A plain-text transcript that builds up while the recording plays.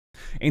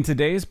In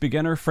today's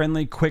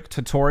beginner-friendly quick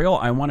tutorial,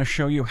 I want to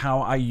show you how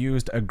I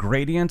used a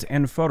gradient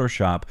in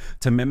Photoshop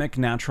to mimic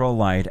natural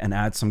light and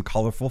add some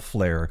colorful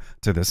flair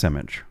to this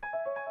image.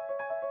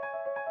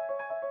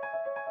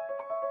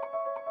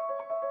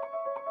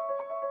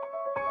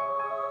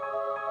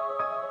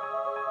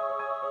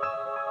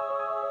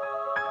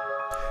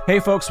 Hey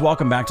folks,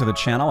 welcome back to the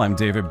channel. I'm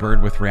David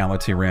Bird with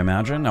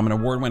Reimagined. I'm an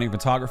award-winning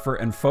photographer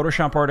and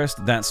Photoshop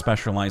artist that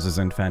specializes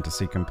in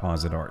fantasy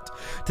composite art.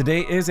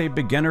 Today is a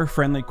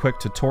beginner-friendly quick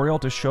tutorial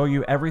to show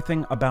you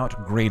everything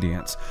about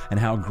gradients and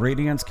how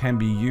gradients can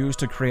be used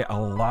to create a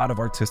lot of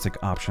artistic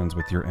options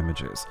with your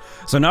images.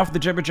 So enough the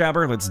jibber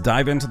jabber, let's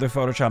dive into the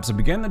Photoshop and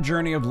begin the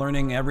journey of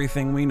learning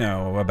everything we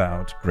know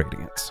about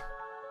gradients.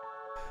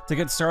 To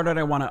get started,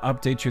 I want to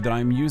update you that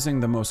I'm using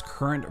the most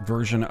current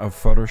version of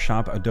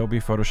Photoshop, Adobe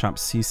Photoshop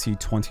CC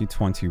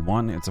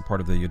 2021. It's a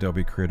part of the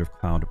Adobe Creative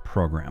Cloud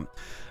program.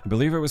 I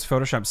believe it was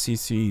Photoshop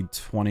CC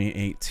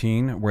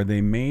 2018 where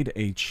they made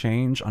a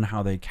change on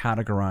how they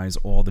categorize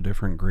all the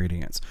different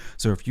gradients.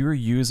 So if you're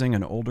using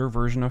an older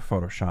version of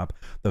Photoshop,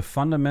 the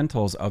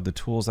fundamentals of the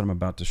tools that I'm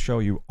about to show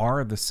you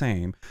are the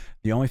same.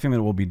 The only thing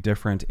that will be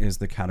different is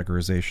the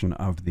categorization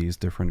of these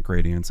different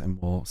gradients,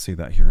 and we'll see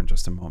that here in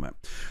just a moment.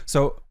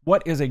 So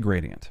what is a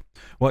gradient?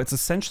 Well, it's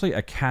essentially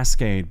a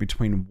cascade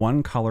between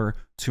one color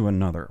to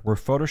another, where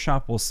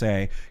Photoshop will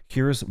say,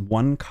 here's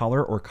one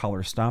color or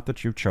color stop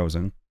that you've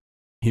chosen.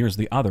 Here's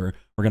the other.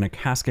 We're going to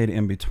cascade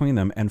in between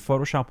them, and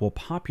Photoshop will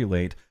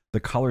populate the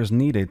colors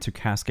needed to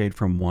cascade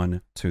from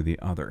one to the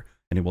other,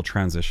 and it will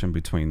transition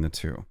between the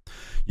two.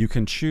 You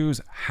can choose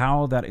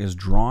how that is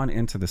drawn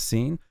into the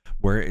scene,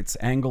 where its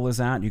angle is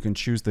at. You can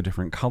choose the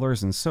different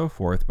colors and so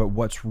forth, but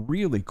what's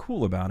really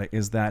cool about it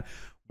is that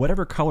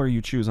whatever color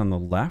you choose on the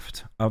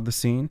left of the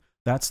scene,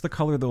 that's the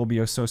color that will be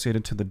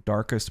associated to the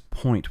darkest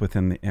point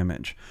within the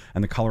image.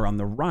 And the color on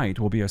the right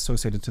will be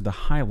associated to the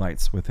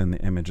highlights within the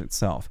image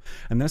itself.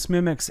 And this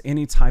mimics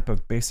any type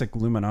of basic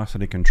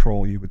luminosity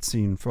control you would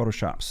see in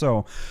Photoshop.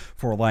 So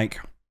for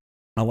like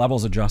a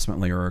levels adjustment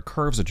layer or a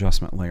curves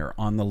adjustment layer,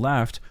 on the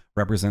left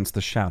represents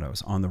the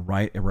shadows. On the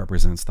right, it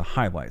represents the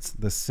highlights.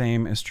 The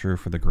same is true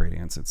for the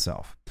gradients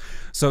itself.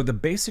 So the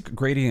basic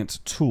gradient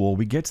tool,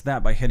 we get to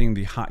that by hitting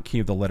the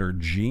hotkey of the letter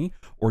G,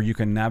 or you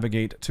can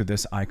navigate to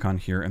this icon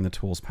here in the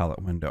Tools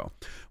palette window.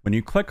 When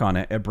you click on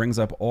it, it brings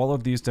up all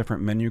of these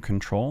different menu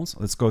controls.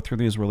 Let's go through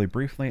these really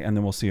briefly, and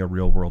then we'll see a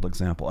real world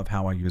example of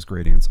how I use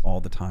gradients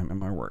all the time in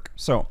my work.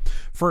 So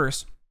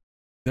first,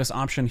 this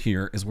option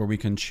here is where we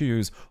can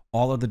choose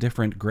all of the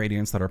different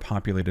gradients that are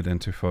populated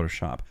into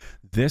Photoshop.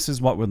 This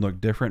is what would look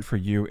different for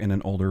you in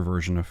an older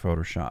version of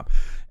Photoshop.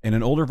 In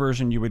an older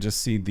version, you would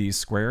just see these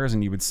squares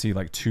and you would see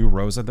like 2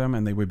 rows of them,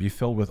 and they would be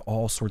filled with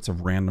all sorts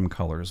of random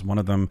colors. One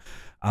of them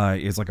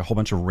is like a whole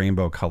bunch of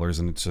rainbow colors,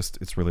 and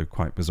it's really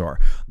quite bizarre.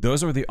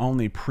 Those are the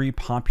only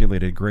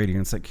pre-populated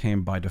gradients that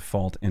came by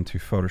default into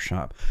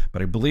Photoshop.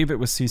 But I believe it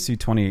was CC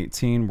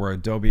 2018 where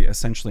Adobe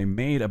essentially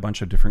made a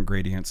bunch of different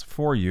gradients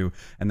for you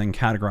and then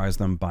categorized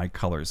them by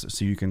colors.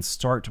 So you can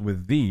start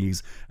with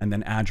these and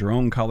then add your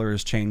own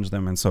colors, change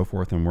them, and so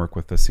forth, and work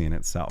with the scene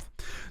itself.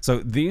 So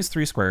these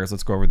 3 squares,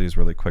 let's go over these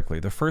really quickly.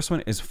 The first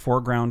one is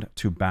foreground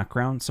to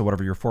background. So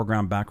whatever your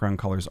foreground, background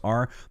colors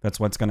are, that's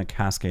what's going to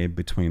cascade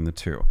between the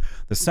two.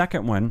 The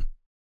second one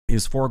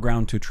is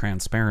foreground to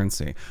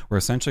transparency, where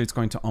essentially it's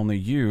going to only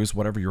use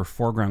whatever your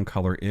foreground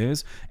color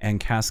is and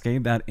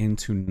cascade that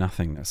into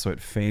nothingness. So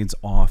it fades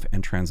off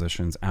and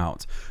transitions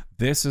out.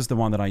 This is the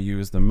one that I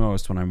use the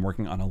most when I'm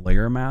working on a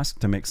layer mask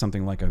to make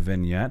something like a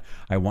vignette.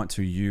 I want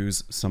to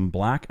use some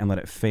black and let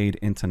it fade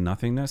into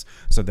nothingness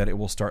so that it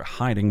will start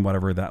hiding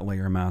whatever that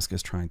layer mask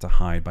is trying to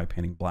hide by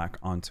painting black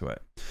onto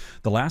it.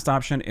 The last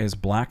option is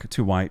black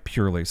to white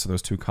purely, so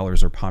those 2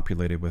 colors are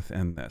populated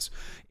within this.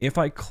 If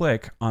I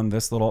click on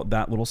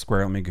that little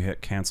square, let me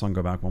hit cancel and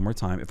go back one more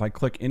time. If I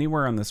click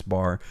anywhere on this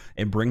bar,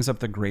 it brings up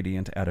the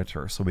gradient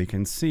editor so we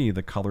can see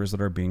the colors that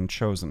are being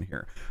chosen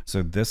here.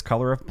 So this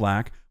color of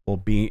black will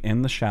be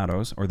in the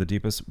shadows or the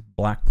deepest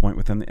black point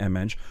within the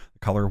image. The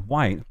color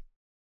white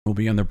will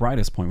be in the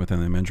brightest point within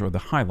the image or the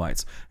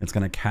highlights. It's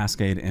going to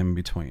cascade in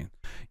between.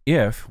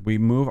 If we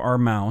move our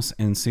mouse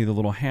and see the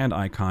little hand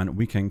icon,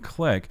 we can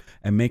click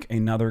and make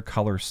another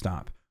color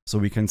stop. So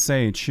we can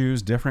say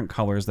choose different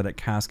colors that it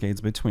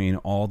cascades between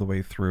all the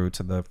way through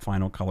to the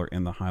final color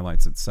in the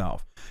highlights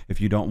itself.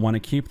 If you don't want to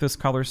keep this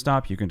color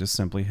stop, you can just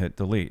simply hit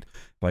delete.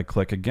 If I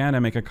click again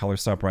and make a color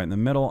stop right in the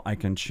middle, I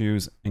can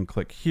choose and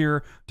click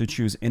here to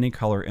choose any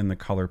color in the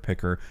color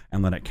picker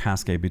and let it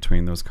cascade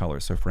between those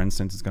colors. So for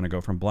instance, it's going to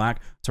go from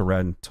black to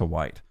red to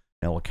white.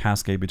 It will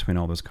cascade between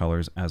all those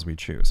colors as we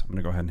choose. I'm going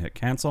to go ahead and hit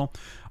cancel.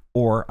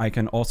 Or I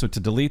can also, to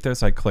delete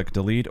this, I click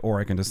delete, or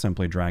I can just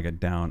simply drag it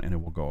down and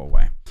it will go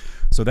away.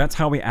 So that's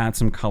how we add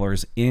some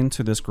colors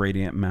into this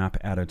gradient map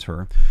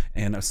editor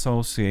and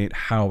associate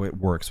how it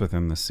works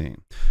within the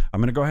scene. I'm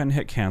going to go ahead and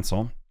hit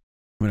cancel.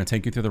 I'm going to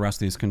take you through the rest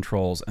of these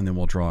controls and then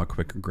we'll draw a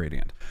quick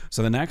gradient.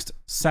 So the next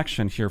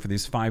section here for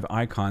these 5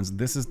 icons,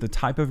 this is the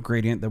type of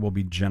gradient that will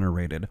be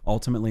generated.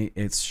 Ultimately,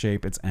 its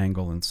shape, its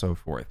angle, and so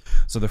forth.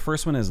 So the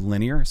first one is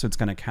linear. So it's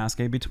going to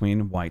cascade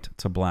between white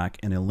to black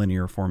in a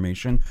linear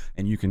formation,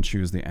 and you can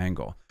choose the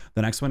angle.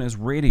 The next one is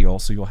radial.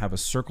 So you'll have a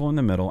circle in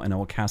the middle and it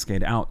will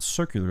cascade out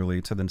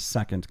circularly to the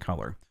second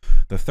color.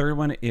 The third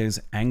one is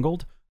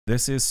angled.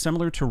 This is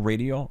similar to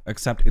radial,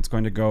 except it's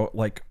going to go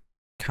like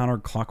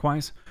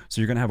counterclockwise. So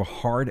you're going to have a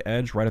hard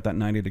edge right at that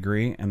 90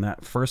 degree, and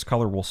that first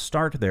color will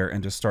start there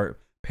and just start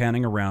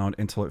panning around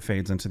until it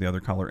fades into the other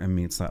color and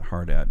meets that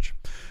hard edge.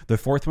 The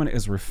fourth one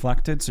is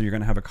reflected. So you're going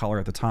to have a color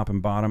at the top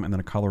and bottom and then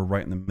a color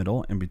right in the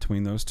middle in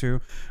between those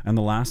two. And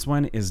the last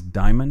one is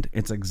diamond.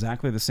 It's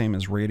exactly the same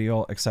as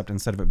radial, except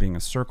instead of it being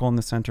a circle in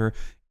the center,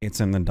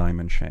 it's in the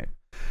diamond shape.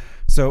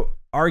 So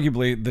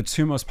arguably the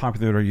two most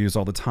popular that are used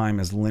all the time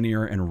is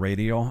linear and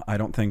radial. I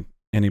don't think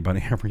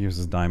anybody ever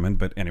uses diamond,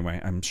 but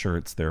anyway, I'm sure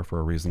it's there for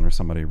a reason, or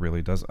somebody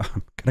really does.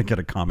 I'm gonna get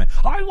a comment.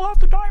 I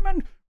love the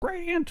diamond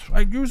gradient.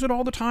 I use it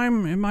all the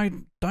time in my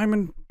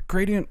diamond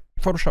gradient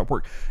Photoshop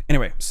work.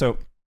 Anyway, so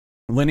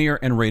linear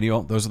and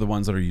radial, those are the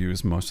ones that are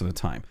used most of the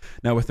time.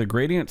 Now with the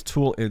gradient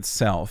tool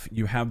itself,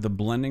 you have the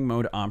blending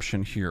mode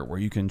option here where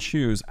you can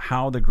choose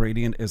how the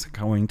gradient is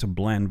going to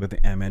blend with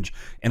the image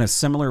in a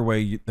similar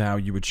way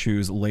that you would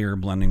choose layer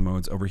blending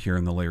modes over here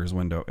in the layers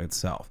window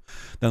itself.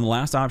 Then the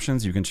last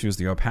options, you can choose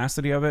the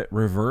opacity of it.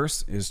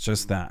 Reverse is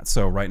just that.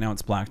 So right now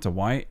it's black to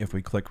white. If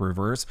we click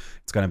reverse,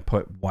 it's going to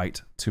put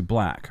white to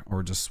black,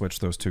 or just switch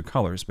those two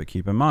colors. But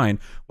keep in mind,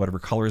 whatever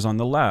color is on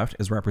the left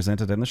is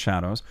represented in the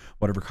shadows.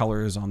 Whatever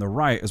color is on the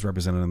right is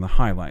represented in the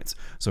highlights.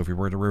 So if we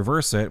were to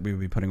reverse it, we would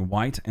be putting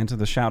white into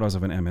the shadows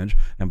of an image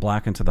and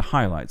black into the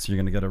highlights. You're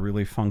going to get a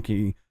really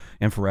funky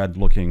infrared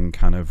looking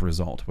kind of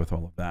result with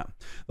all of that.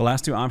 The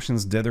last two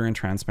options, dither and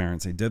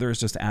transparency. Dither is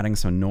just adding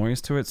some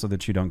noise to it so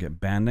that you don't get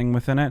banding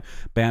within it.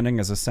 Banding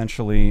is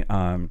essentially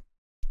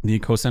the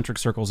concentric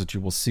circles that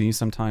you will see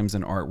sometimes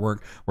in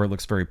artwork where it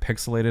looks very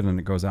pixelated and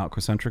it goes out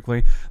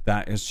concentrically.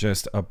 That is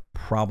just a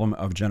problem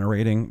of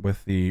generating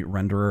with the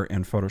renderer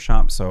in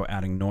Photoshop. So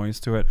adding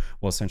noise to it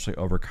will essentially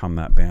overcome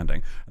that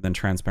banding. And then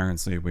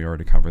transparency, we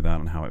already covered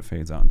that and how it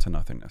fades out into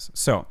nothingness.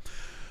 So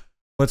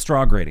let's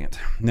draw a gradient.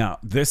 Now,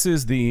 this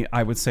is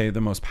I would say,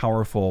 the most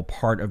powerful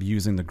part of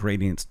using the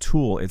gradient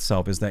tool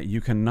itself, is that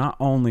you can not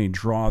only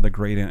draw the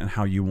gradient and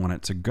how you want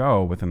it to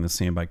go within the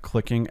scene by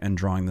clicking and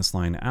drawing this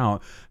line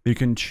out, but you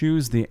can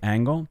choose the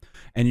angle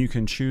and you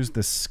can choose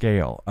the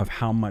scale of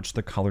how much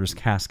the colors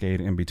cascade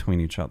in between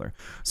each other.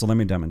 So let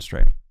me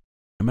demonstrate.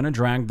 I'm going to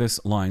drag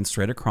this line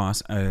straight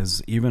across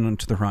as even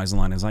to the horizon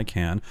line as I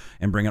can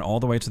and bring it all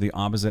the way to the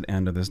opposite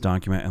end of this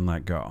document and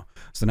let go.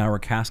 So now we're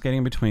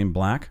cascading between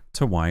black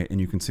to white, and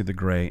you can see the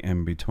gray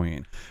in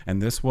between.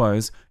 And this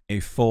was a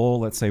full,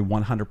 let's say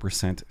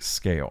 100%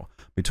 scale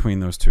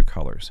between those two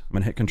colors. I'm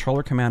going to hit Control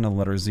or Command and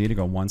letter Z to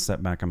go one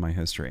step back in my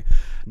history.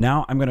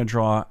 Now I'm going to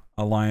draw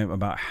a line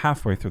about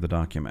halfway through the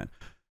document.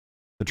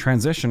 The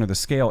transition or the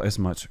scale is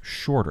much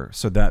shorter,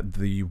 so that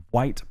the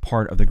white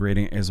part of the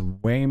gradient is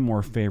way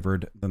more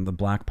favored than the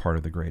black part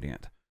of the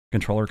gradient.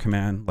 Control or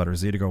Command, letter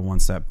Z to go one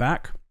step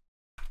back.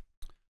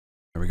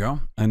 There we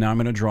go. And now I'm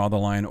going to draw the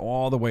line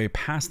all the way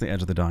past the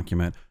edge of the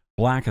document.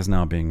 Black is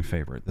now being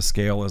favored. The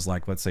scale is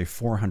like, let's say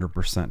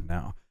 400%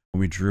 now. When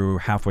we drew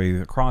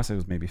halfway across, it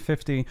was maybe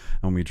 50. And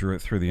when we drew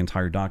it through the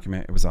entire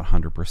document, it was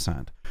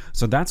 100%.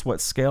 So that's what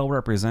scale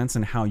represents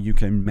and how you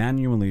can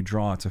manually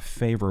draw to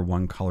favor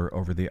one color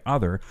over the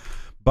other.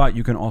 But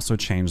you can also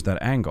change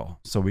that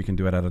angle. So we can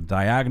do it at a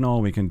diagonal.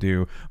 We can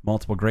do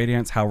multiple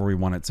gradients, however we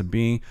want it to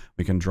be.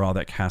 We can draw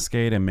that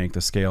cascade and make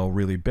the scale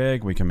really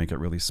big. We can make it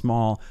really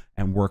small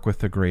and work with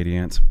the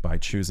gradient by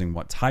choosing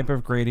what type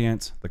of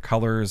gradient, the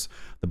colors,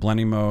 the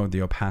blending mode,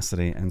 the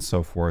opacity, and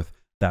so forth.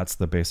 That's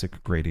the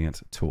basic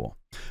gradient tool.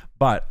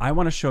 But I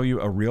want to show you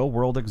a real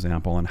world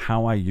example on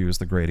how I use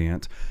the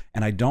gradient.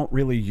 And I don't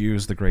really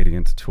use the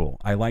gradient tool.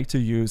 I like to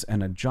use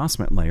an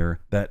adjustment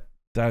layer that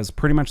does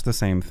pretty much the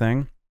same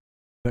thing,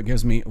 but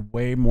gives me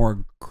way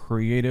more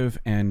creative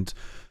and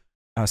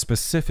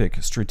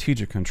specific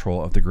strategic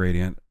control of the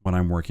gradient when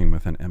I'm working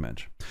with an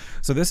image.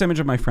 So this image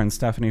of my friend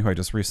Stephanie, who I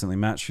just recently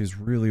met, she's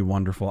really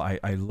wonderful. I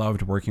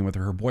loved working with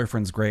her. Her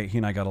boyfriend's great. He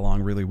and I got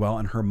along really well.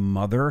 And her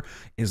mother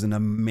is an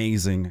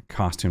amazing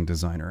costume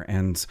designer.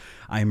 And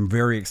I'm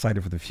very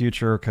excited for the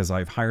future because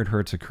I've hired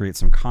her to create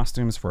some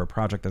costumes for a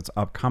project that's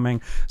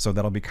upcoming. So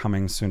that'll be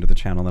coming soon to the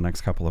channel in the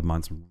next couple of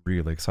months. I'm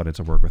really excited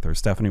to work with her.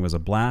 Stephanie was a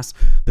blast.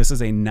 This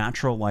is a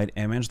natural light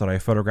image that I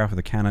photographed with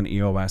a Canon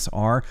EOS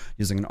R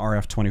using an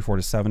RF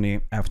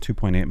 24-70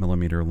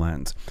 f2.8mm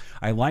lens.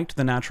 I liked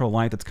the natural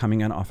light that's coming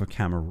in off of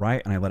camera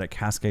right, and I let it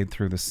cascade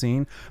through the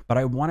scene, but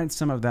I wanted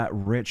some of that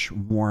rich,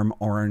 warm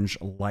orange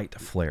light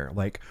flare,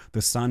 like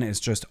the sun is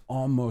just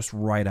almost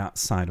right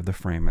outside of the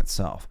frame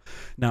itself.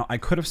 Now, I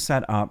could have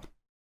set up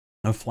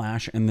a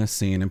flash in this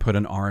scene and put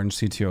an orange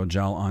CTO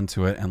gel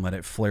onto it and let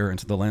it flare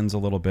into the lens a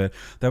little bit,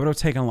 that would have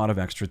taken a lot of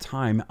extra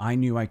time. I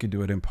knew I could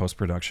do it in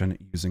post-production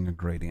using a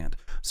gradient.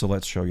 So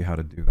let's show you how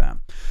to do that.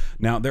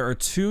 Now, there are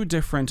two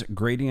different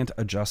gradient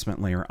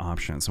adjustment layer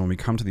options. When we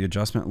come to the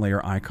adjustment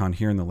layer icon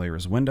here in the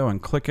layers window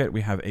and click it,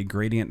 we have a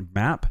gradient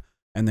map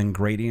and then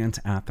gradient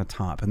at the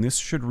top. And this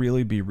should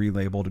really be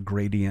relabeled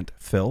gradient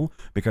fill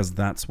because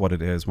that's what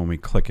it is when we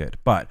click it.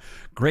 But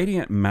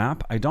gradient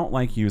map, I don't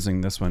like using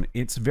this one.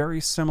 It's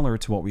very similar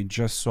to what we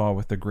just saw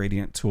with the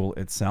gradient tool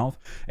itself,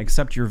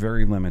 except you're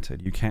very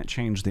limited. You can't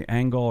change the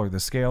angle or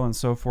the scale and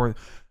so forth.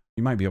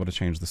 You might be able to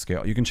change the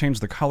scale. You can change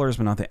the colors,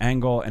 but not the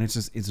angle. And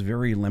it's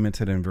very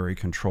limited and very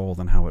controlled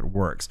on how it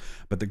works.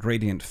 But the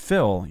gradient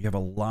fill, you have a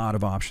lot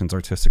of options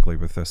artistically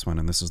with this one.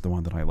 And this is the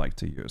one that I like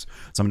to use.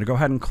 So I'm going to go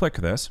ahead and click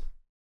this.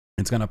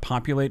 It's going to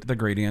populate the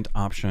gradient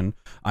option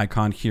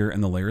icon here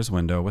in the layers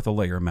window with a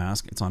layer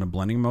mask. It's on a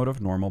blending mode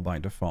of normal by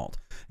default.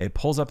 It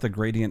pulls up the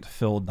gradient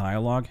fill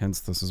dialog,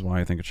 hence this is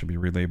why I think it should be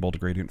relabeled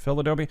gradient fill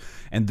Adobe.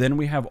 And then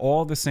we have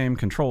all the same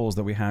controls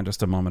that we had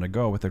just a moment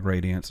ago with the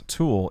gradient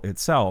tool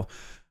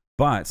itself,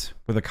 but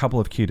with a couple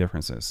of key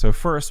differences. So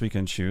first we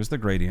can choose the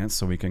gradients.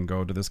 So we can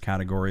go to this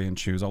category and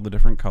choose all the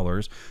different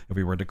colors. If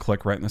we were to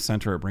click right in the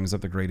center, it brings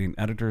up the gradient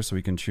editor so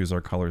we can choose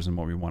our colors and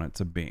what we want it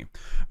to be.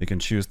 We can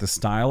choose the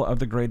style of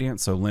the gradient.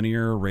 So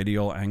linear,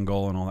 radial,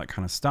 angle, and all that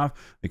kind of stuff.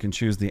 We can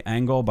choose the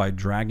angle by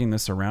dragging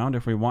this around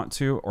if we want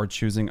to, or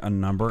choosing a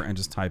number and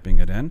just typing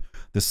it in.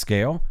 The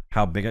scale,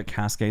 how big it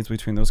cascades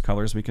between those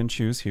colors, we can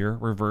choose here,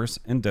 reverse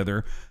and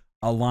dither.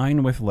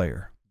 Align with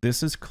layer.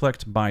 This is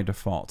clicked by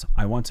default.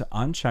 I want to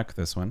uncheck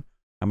this one.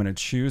 I'm going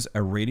to choose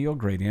a radial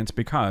gradient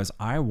because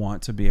I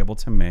want to be able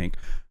to make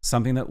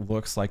something that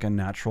looks like a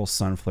natural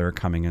sun flare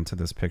coming into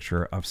this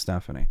picture of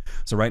Stephanie.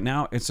 So right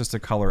now it's just a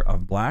color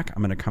of black.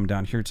 I'm going to come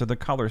down here to the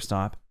color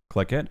stop,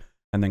 click it,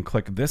 and then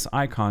click this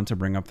icon to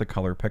bring up the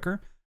color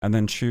picker, and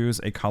then choose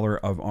a color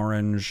of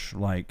orange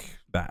like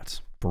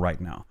that for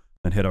right now.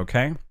 Then hit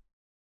OK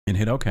and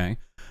hit OK.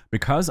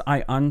 Because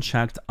I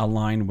unchecked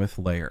align with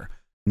layer,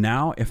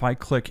 now, if I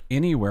click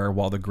anywhere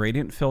while the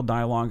gradient fill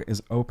dialog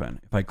is open,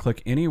 if I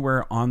click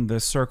anywhere on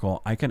this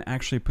circle, I can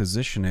actually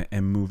position it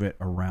and move it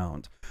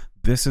around.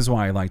 This is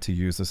why I like to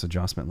use this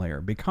adjustment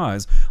layer,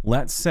 because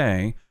let's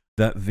say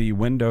that the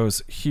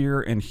windows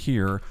here and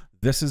here,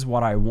 this is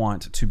what I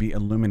want to be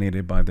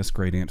illuminated by this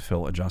gradient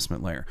fill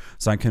adjustment layer.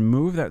 So I can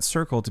move that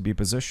circle to be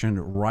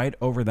positioned right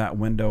over that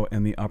window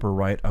in the upper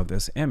right of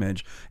this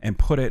image and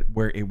put it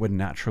where it would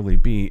naturally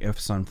be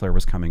if sun flare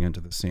was coming into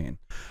the scene.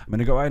 I'm going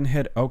to go ahead and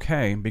hit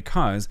OK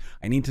because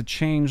I need to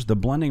change the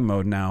blending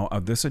mode now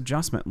of this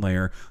adjustment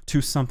layer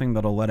to something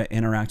that'll let it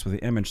interact with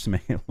the image to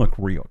make it look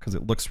real, because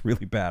it looks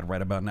really bad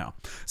right about now.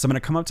 So I'm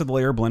going to come up to the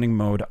layer blending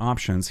mode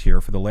options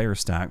here for the layer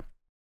stack.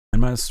 I'm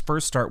going to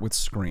first start with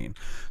screen.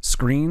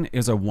 Screen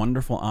is a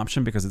wonderful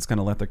option because it's going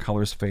to let the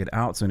colors fade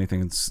out. So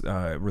anything that's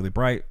really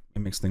bright, it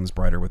makes things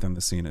brighter within the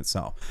scene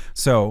itself.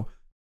 So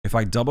if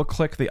I double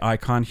click the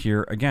icon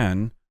here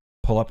again,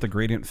 pull up the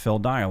gradient fill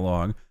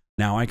dialog,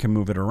 now I can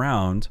move it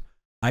around.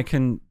 I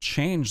can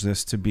change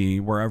this to be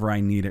wherever I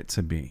need it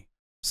to be,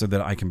 so that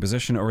I can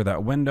position it over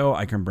that window.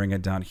 I can bring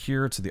it down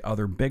here to the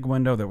other big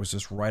window that was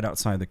just right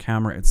outside the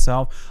camera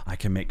itself. I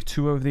can make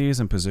two of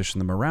these and position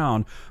them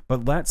around,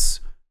 but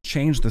let's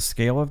change the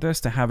scale of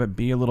this to have it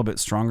be a little bit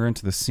stronger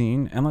into the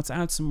scene, and let's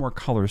add some more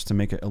colors to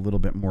make it a little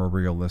bit more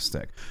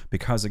realistic,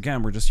 because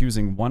again, we're just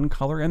using one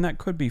color, and that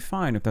could be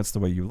fine if that's the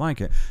way you like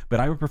it,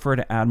 but I would prefer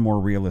to add more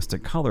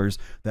realistic colors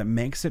that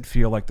makes it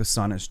feel like the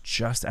sun is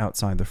just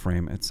outside the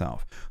frame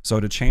itself.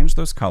 So to change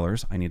those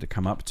colors, I need to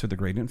come up to the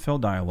gradient fill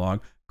dialog,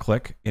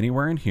 click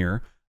anywhere in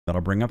here, that'll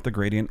bring up the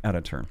gradient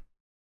editor.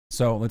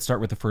 So let's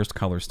start with the first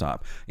color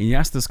stop. And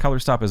yes, this color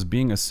stop is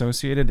being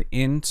associated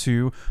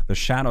into the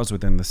shadows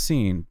within the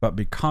scene, but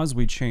because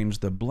we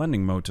changed the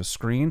blending mode to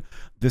screen,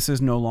 this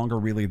is no longer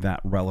really that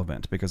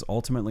relevant, because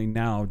ultimately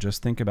now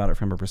just think about it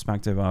from a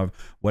perspective of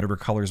whatever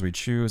colors we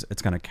choose,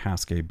 it's going to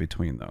cascade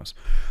between those.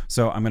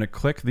 So I'm going to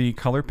click the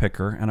color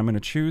picker and I'm going to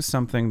choose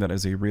something that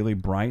is a really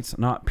bright,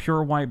 not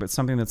pure white, but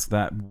something that's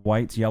that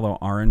white, yellow,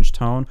 orange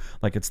tone,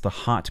 like it's the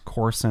hot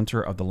core center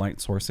of the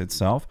light source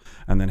itself,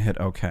 and then hit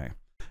OK.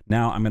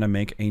 Now I'm going to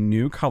make a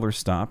new color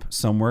stop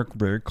somewhere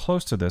very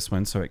close to this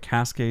one, so it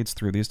cascades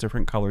through these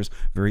different colors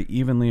very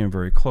evenly and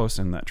very close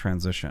in that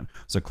transition.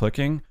 So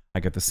clicking,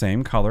 I get the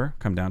same color,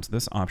 come down to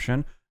this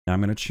option. Now I'm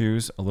going to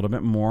choose a little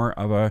bit more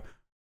of a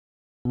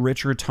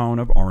richer tone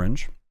of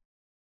orange,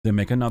 then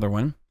make another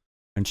one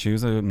and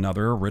choose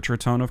another richer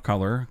tone of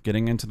color,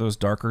 getting into those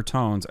darker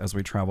tones as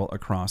we travel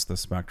across the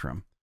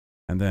spectrum,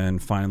 and then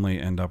finally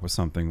end up with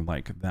something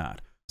like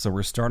that. So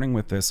we're starting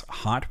with this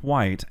hot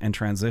white and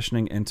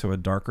transitioning into a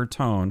darker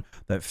tone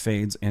that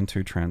fades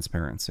into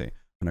transparency.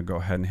 I'm going to go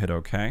ahead and hit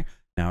OK.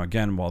 Now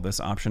again, while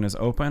this option is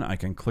open, I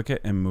can click it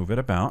and move it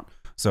about.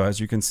 So as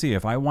you can see,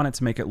 if I wanted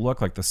to make it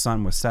look like the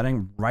sun was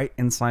setting right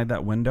inside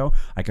that window,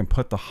 I can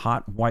put the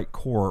hot white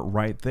core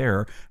right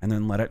there and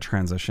then let it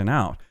transition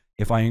out.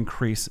 If I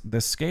increase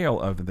the scale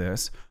of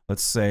this,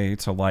 let's say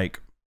to like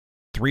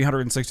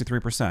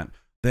 363%.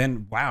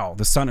 Then, wow,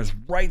 the sun is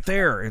right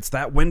there. It's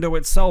that window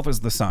itself is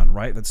the sun,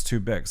 right? That's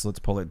too big. So let's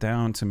pull it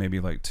down to maybe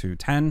like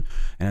 210.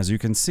 And as you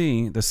can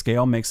see, the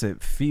scale makes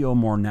it feel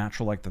more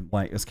natural, like the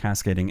light is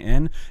cascading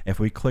in. If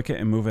we click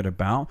it and move it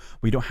about,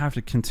 we don't have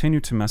to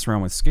continue to mess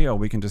around with scale.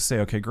 We can just say,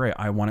 okay, great,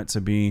 I want it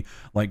to be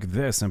like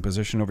this and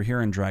position over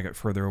here and drag it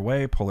further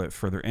away, pull it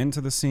further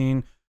into the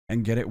scene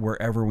and get it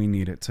wherever we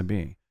need it to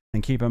be.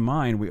 And keep in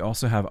mind, we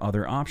also have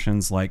other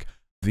options like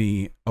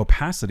the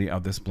opacity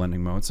of this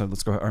blending mode. So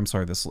let's go, I'm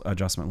sorry, this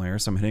adjustment layer.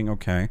 So I'm hitting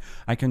OK.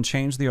 I can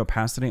change the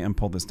opacity and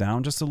pull this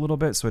down just a little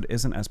bit so it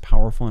isn't as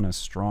powerful and as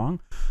strong.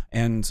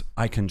 And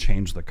I can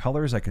change the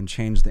colors. I can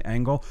change the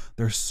angle.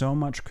 There's so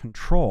much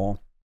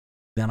control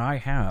that I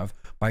have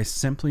by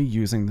simply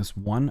using this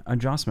one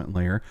adjustment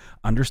layer,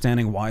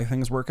 understanding why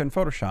things work in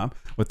Photoshop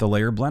with the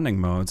layer blending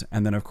modes,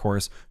 and then of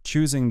course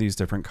choosing these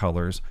different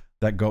colors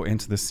that go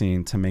into the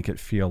scene to make it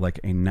feel like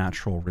a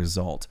natural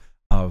result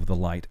of the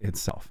light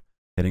itself.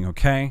 Hitting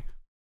OK,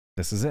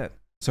 this is it.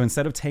 So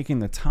instead of taking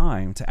the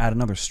time to add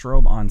another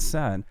strobe on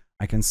set,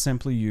 I can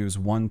simply use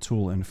one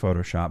tool in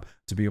Photoshop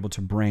to be able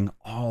to bring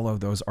all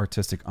of those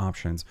artistic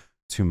options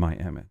to my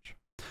image.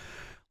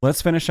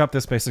 Let's finish up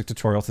this basic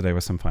tutorial today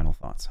with some final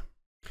thoughts.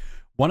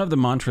 One of the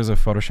mantras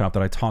of Photoshop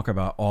that I talk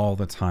about all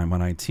the time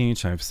when I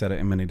teach, I've said it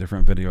in many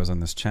different videos on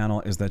this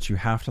channel, is that you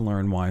have to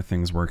learn why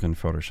things work in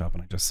Photoshop.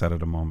 And I just said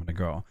it a moment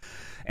ago.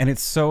 And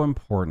it's so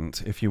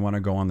important if you want to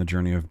go on the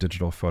journey of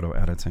digital photo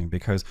editing,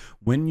 because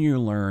when you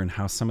learn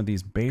how some of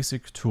these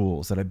basic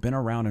tools that have been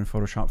around in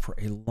Photoshop for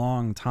a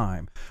long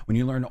time, when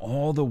you learn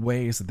all the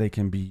ways that they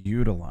can be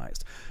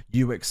utilized,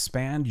 you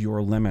expand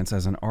your limits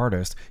as an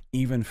artist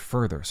even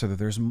further so that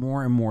there's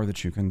more and more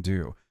that you can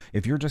do.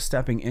 If you're just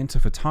stepping into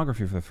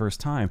photography for the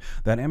first time,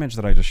 that image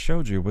that I just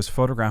showed you was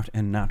photographed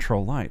in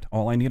natural light.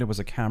 All I needed was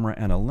a camera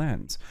and a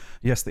lens.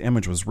 Yes, the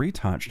image was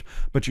retouched,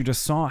 but you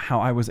just saw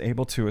how I was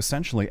able to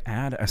essentially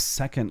add a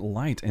second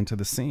light into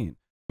the scene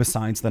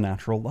besides the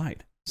natural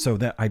light, so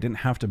that I didn't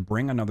have to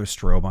bring another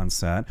strobe on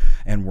set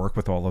and work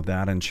with all of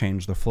that and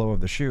change the flow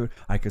of the shoot.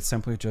 I could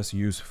simply just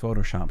use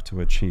Photoshop to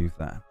achieve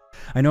that.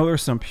 I know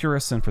there's some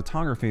purists in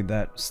photography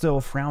that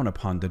still frown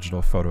upon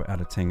digital photo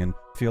editing and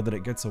feel that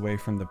it gets away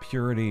from the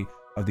purity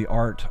of the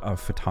art of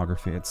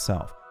photography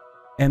itself.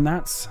 And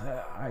that's,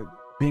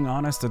 being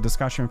honest, a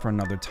discussion for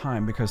another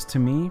time, because to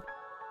me,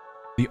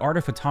 the art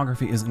of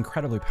photography is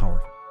incredibly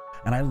powerful.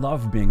 And I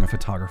love being a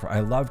photographer.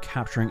 I love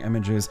capturing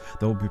images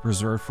that will be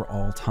preserved for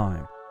all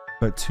time.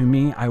 But to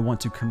me, I want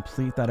to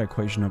complete that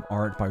equation of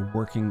art by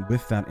working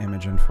with that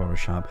image in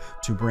Photoshop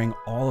to bring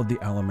all of the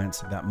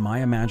elements that my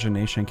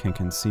imagination can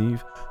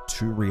conceive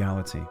to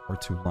reality or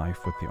to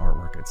life with the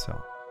artwork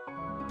itself.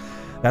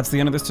 That's the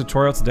end of this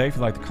tutorial today. If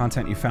you like the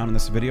content you found in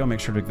this video, make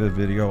sure to give the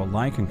video a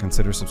like and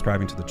consider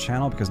subscribing to the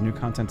channel, because new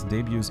content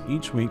debuts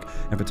each week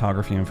in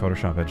photography and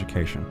Photoshop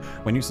education.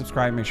 When you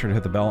subscribe, make sure to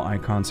hit the bell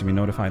icon to be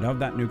notified of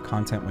that new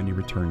content when you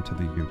return to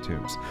the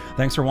YouTubes.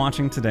 Thanks for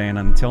watching today, and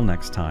until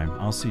next time,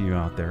 I'll see you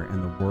out there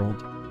in the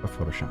world of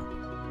Photoshop.